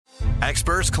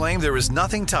Experts claim there is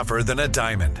nothing tougher than a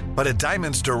diamond. But at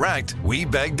Diamonds Direct, we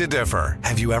beg to differ.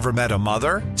 Have you ever met a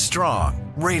mother?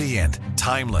 Strong, radiant,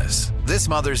 timeless. This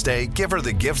Mother's Day, give her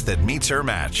the gift that meets her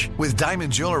match. With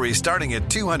diamond jewelry starting at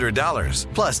 $200.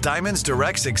 Plus Diamonds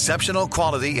Direct's exceptional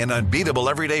quality and unbeatable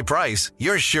everyday price,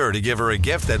 you're sure to give her a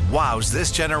gift that wows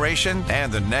this generation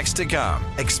and the next to come.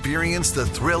 Experience the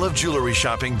thrill of jewelry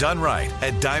shopping done right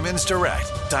at Diamonds Direct.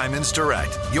 Diamonds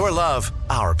Direct. Your love,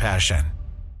 our passion.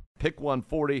 Pick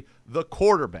 140, the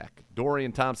quarterback,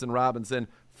 Dorian Thompson-Robinson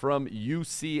from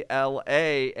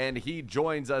UCLA, and he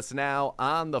joins us now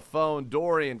on the phone.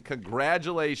 Dorian,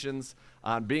 congratulations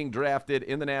on being drafted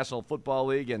in the National Football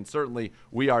League, and certainly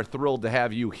we are thrilled to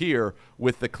have you here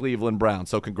with the Cleveland Browns,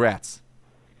 so congrats.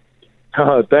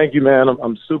 Thank you, man.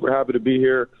 I'm super happy to be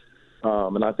here,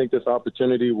 and I think this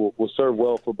opportunity will serve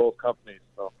well for both companies.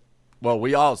 So. Well,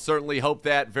 we all certainly hope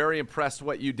that. Very impressed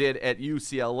what you did at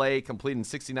UCLA, completing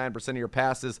 69% of your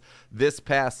passes this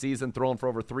past season, throwing for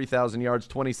over 3,000 yards,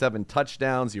 27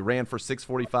 touchdowns. You ran for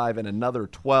 645 and another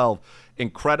 12.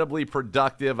 Incredibly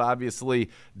productive,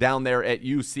 obviously, down there at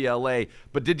UCLA.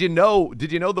 But did you know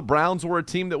the Browns were a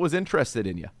team that was interested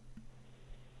in you?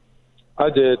 I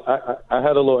did. I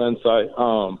had a little insight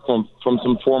from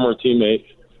some former teammates,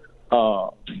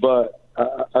 but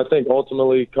I think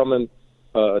ultimately coming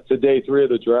to day 3 of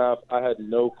the draft, I had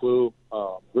no clue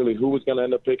really who was going to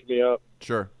end up picking me up.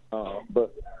 Sure.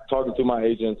 But talking to my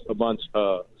agents a bunch,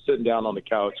 sitting down on the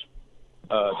couch,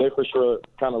 they for sure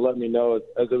kind of let me know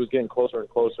as it was getting closer and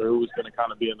closer who was going to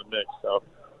kind of be in the mix. So.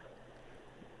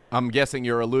 I'm guessing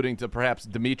you're alluding to perhaps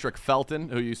Demetric Felton,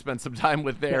 who you spent some time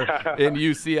with there in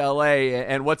UCLA.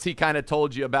 And what's he kind of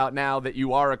told you about now that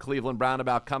you are a Cleveland Brown,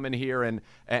 about coming here and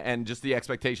just the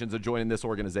expectations of joining this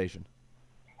organization?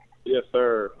 Yes,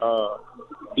 sir.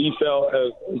 D-Fel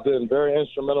has been very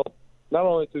instrumental, not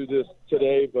only through this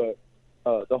today, but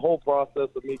the whole process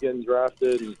of me getting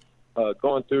drafted and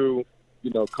going through,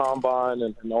 combine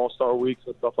and all-star weeks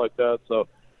and stuff like that. So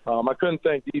I couldn't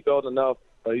thank D-Fel enough.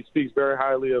 He speaks very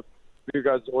highly of your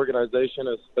guys' organization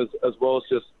as well as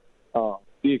just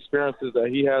the experiences that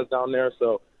he has down there.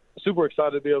 So super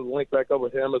excited to be able to link back up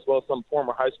with him as well as some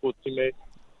former high school teammates.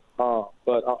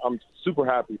 But I'm super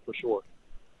happy for sure.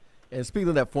 And speaking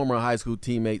of that former high school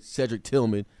teammate, Cedric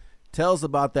Tillman, tell us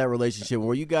about that relationship.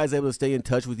 Were you guys able to stay in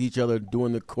touch with each other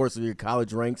during the course of your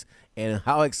college ranks? And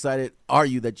how excited are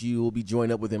you that you will be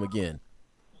joined up with him again?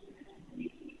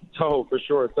 Oh, for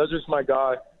sure. Cedric's my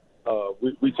guy.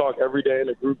 We talk every day in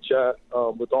a group chat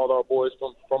with all our boys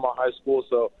from our high school.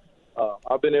 So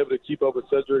I've been able to keep up with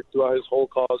Cedric throughout his whole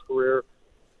college career.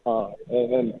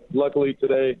 And luckily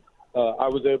today, I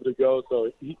was able to go, so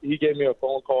he gave me a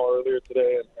phone call earlier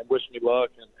today and wished me luck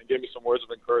and gave me some words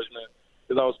of encouragement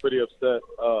because I was pretty upset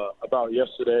about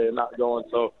yesterday and not going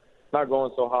so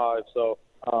high. So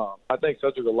I thank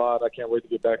Cedric a lot. I can't wait to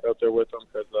get back up there with him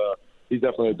because he's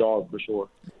definitely a dog for sure.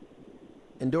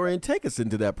 And Dorian, take us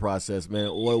into that process, man.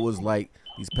 What it was like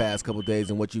these past couple of days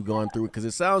and what you've gone through, because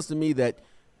it sounds to me that,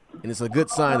 and it's a good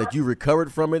sign that you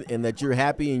recovered from it and that you're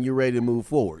happy and you're ready to move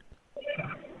forward.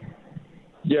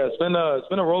 Yeah, it's been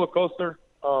a roller coaster.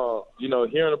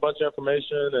 Hearing a bunch of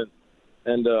information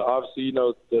and obviously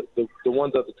the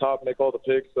ones at the top make all the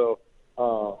picks. So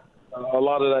a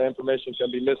lot of that information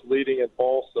can be misleading and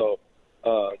false. So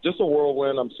just a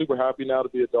whirlwind. I'm super happy now to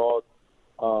be a dog,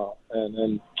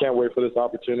 and can't wait for this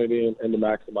opportunity and to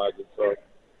maximize it. So.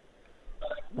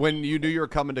 When you knew you were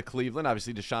coming to Cleveland,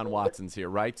 obviously Deshaun Watson's here,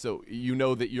 right? So you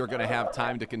know that you're going to have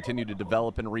time to continue to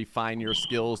develop and refine your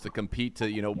skills to compete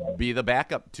to, be the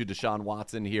backup to Deshaun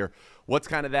Watson here. What's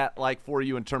kind of that like for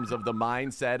you in terms of the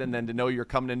mindset, and then to know you're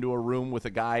coming into a room with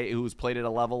a guy who's played at a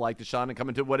level like Deshaun and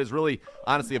coming to what is really,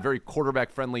 honestly, a very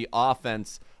quarterback-friendly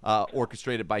offense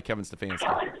orchestrated by Kevin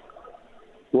Stefanski?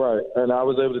 Right, and I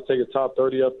was able to take a top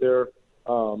 30 up there,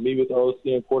 meet with the OC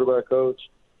and quarterback coach.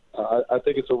 I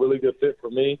think it's a really good fit for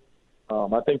me.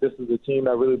 I think this is a team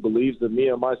that really believes in me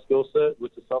and my skill set,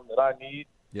 which is something that I need.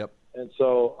 Yep. And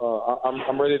so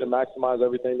I'm ready to maximize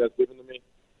everything that's given to me,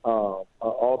 all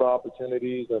the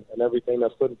opportunities and everything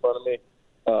that's put in front of me.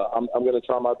 I'm going to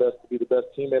try my best to be the best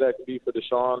teammate I can be for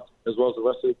Deshaun, as well as the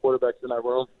rest of the quarterbacks in that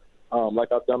room,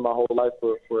 like I've done my whole life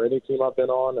for any team I've been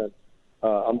on. And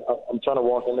I'm trying to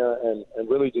walk in there and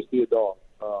really just be a dog.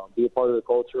 Be a part of the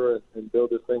culture and build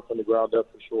this thing from the ground up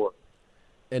for sure.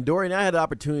 And Dorian, I had the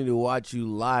opportunity to watch you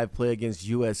live play against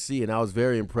USC, and I was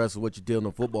very impressed with what you did on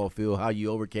the football field, how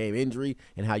you overcame injury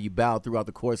and how you battled throughout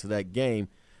the course of that game.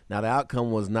 Now, the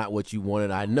outcome was not what you wanted,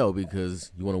 I know,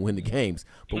 because you want to win the games.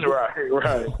 But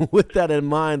right. With that in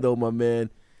mind, though, my man,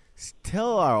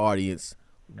 tell our audience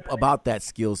about that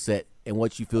skill set and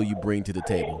what you feel you bring to the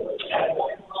table?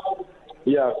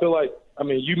 Yeah, I feel like,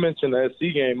 you mentioned the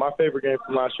SC game. My favorite game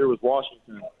from last year was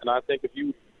Washington. And I think if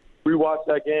you rewatch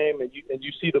that game and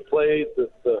you see the plays,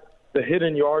 the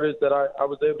hidden yardage that I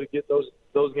was able to get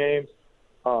those games,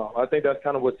 I think that's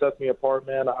kind of what sets me apart,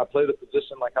 man. I play the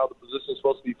position like how the position is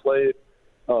supposed to be played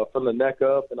from the neck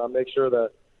up, and I make sure that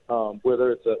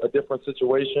whether it's a different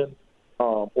situation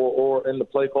or in the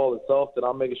play call itself, that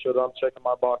I'm making sure that I'm checking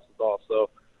my boxes off. So,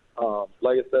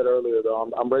 like I said earlier,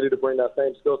 though, I'm ready to bring that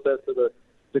same skill set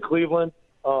to Cleveland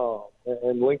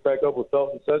and link back up with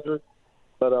Felton and Cedric.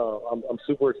 But I'm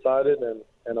super excited,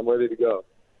 and I'm ready to go.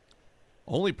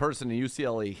 Only person in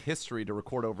UCLA history to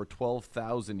record over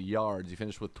 12,000 yards. You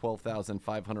finished with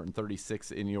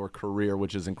 12,536 in your career,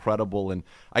 which is incredible. And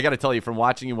I got to tell you, from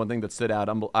watching you, one thing that stood out,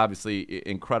 obviously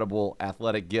incredible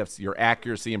athletic gifts. Your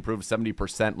accuracy improved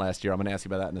 70% last year. I'm going to ask you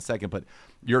about that in a second. But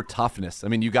your toughness.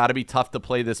 You got to be tough to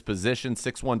play this position,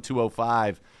 6'1",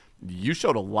 205. You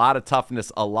showed a lot of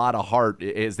toughness, a lot of heart.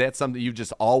 Is that something you've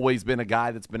just always been a guy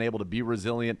that's been able to be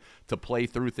resilient, to play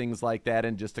through things like that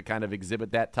and just to kind of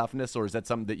exhibit that toughness? Or is that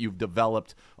something that you've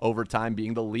developed over time,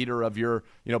 being the leader of your,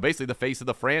 basically the face of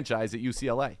the franchise at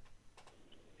UCLA?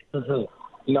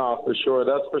 Mm-hmm. No, for sure.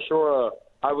 That's for sure,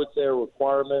 I would say, a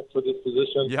requirement for this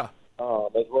position. Yeah.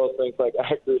 As well as things like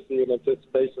accuracy and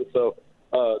anticipation. So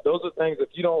those are things, if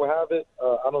you don't have it,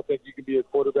 I don't think you can be a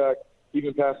quarterback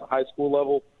even past the high school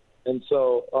level. And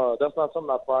so that's not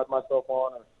something I pride myself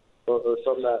on or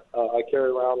something that I carry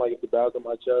around like it's a badge on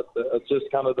my chest. It's just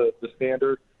kind of the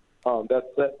standard that's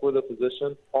set for the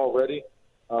position already.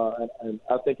 And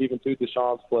I think even through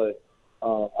Deshaun's play,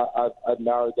 I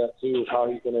admired that too, how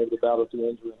he's been able to battle through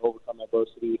injury and overcome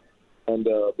adversity and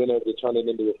been able to turn it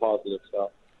into a positive. So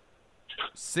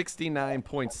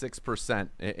 69.6%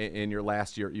 in your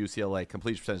last year at UCLA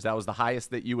completion percentage. That was the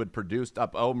highest that you had produced,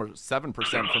 up almost 7%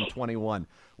 from 21.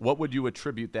 What would you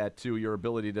attribute that to, your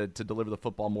ability to deliver the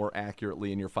football more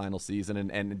accurately in your final season?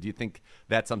 And do you think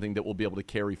that's something that we'll be able to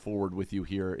carry forward with you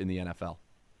here in the NFL?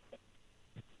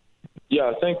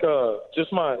 Yeah, I think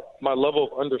just my level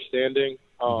of understanding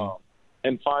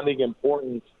and finding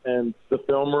importance in the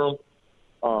film room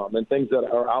and things that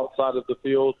are outside of the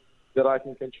field that I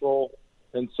can control.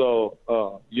 And so, I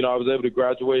was able to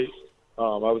graduate. I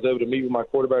was able to meet with my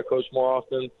quarterback coach more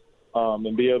often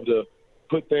and be able to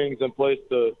put things in place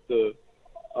to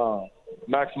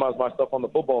maximize myself on the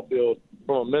football field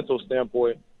from a mental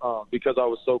standpoint because I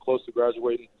was so close to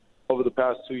graduating over the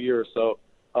past 2 years. So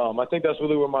I think that's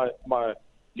really where my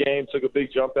game took a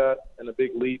big jump at and a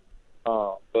big leap,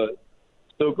 but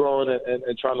still growing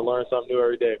and trying to learn something new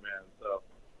every day, man.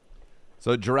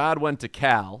 So Gerard went to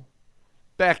Cal.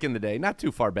 Back in the day, not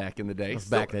too far back in the day.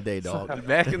 Back in the day, dog.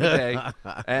 Back in the day.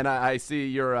 And I see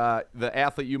you're the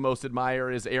athlete you most admire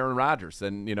is Aaron Rodgers.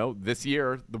 And, this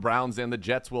year the Browns and the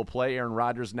Jets will play. Aaron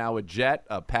Rodgers now a Jet,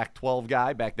 a Pac-12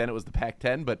 guy. Back then it was the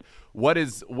Pac-10. But what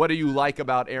do you like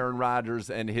about Aaron Rodgers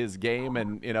and his game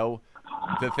and,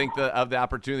 to think of the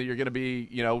opportunity you're going to be,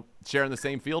 sharing the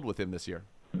same field with him this year?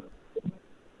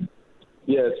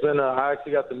 Yeah, it's been I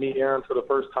actually got to meet Aaron for the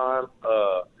first time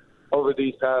over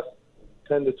these past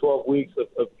 10 to 12 weeks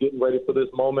of getting ready for this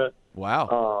moment.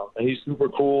 Wow. And he's super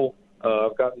cool.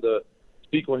 I've gotten to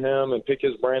speak with him and pick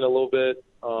his brain a little bit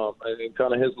and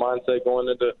kind of his mindset going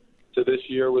into this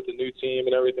year with the new team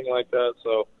and everything like that.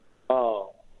 So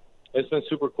it's been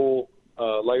super cool.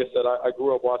 Like I said, I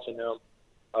grew up watching him.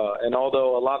 And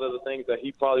although a lot of the things that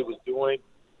he probably was doing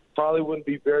probably wouldn't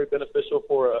be very beneficial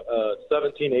for a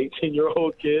 17,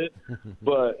 18-year-old kid,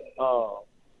 but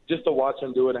just to watch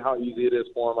him do it and how easy it is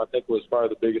for him, I think was probably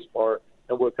the biggest part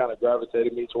and what kind of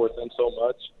gravitated me towards him so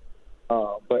much.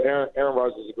 But Aaron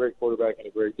Rodgers is a great quarterback and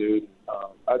a great dude.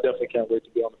 I definitely can't wait to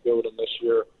be on the field with him this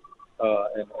year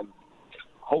and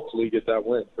hopefully get that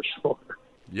win for sure.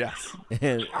 Yes.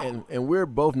 And we're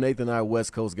both, Nathan and I,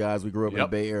 West Coast guys. We grew up in the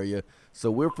Bay Area,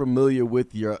 so we're familiar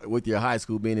with your high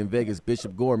school being in Vegas,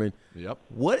 Bishop Gorman. Yep.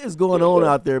 What is going on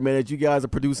out there, man, that you guys are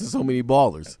producing so many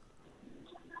ballers?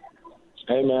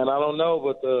 Hey, man, I don't know,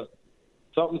 but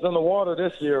something's in the water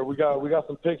this year. We got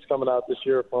some picks coming out this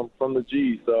year from the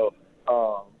G. So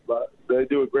but they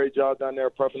do a great job down there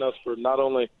prepping us for not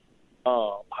only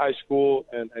high school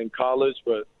and college,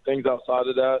 but things outside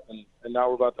of that. And now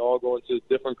we're about to all go into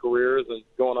different careers and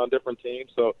going on different teams.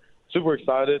 So super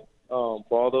excited for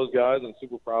all those guys and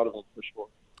super proud of them for sure.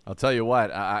 I'll tell you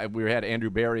what, we had Andrew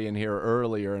Barry in here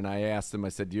earlier, and I asked him, I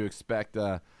said, do you expect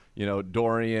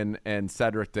Dorian and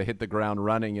Cedric to hit the ground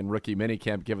running in rookie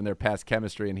minicamp given their past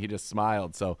chemistry, and he just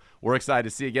smiled. So we're excited to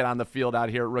see you get on the field out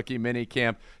here at rookie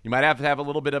minicamp. You might have to have a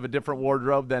little bit of a different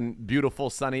wardrobe than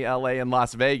beautiful sunny L.A. and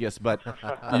Las Vegas, but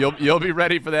you'll be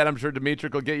ready for that. I'm sure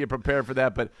Dimitrik will get you prepared for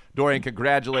that. But, Dorian,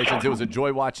 congratulations. It was a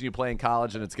joy watching you play in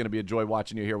college, and it's going to be a joy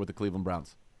watching you here with the Cleveland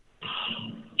Browns.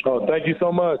 Oh, thank you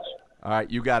so much. All right,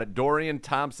 you got it. Dorian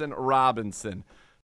Thompson-Robinson.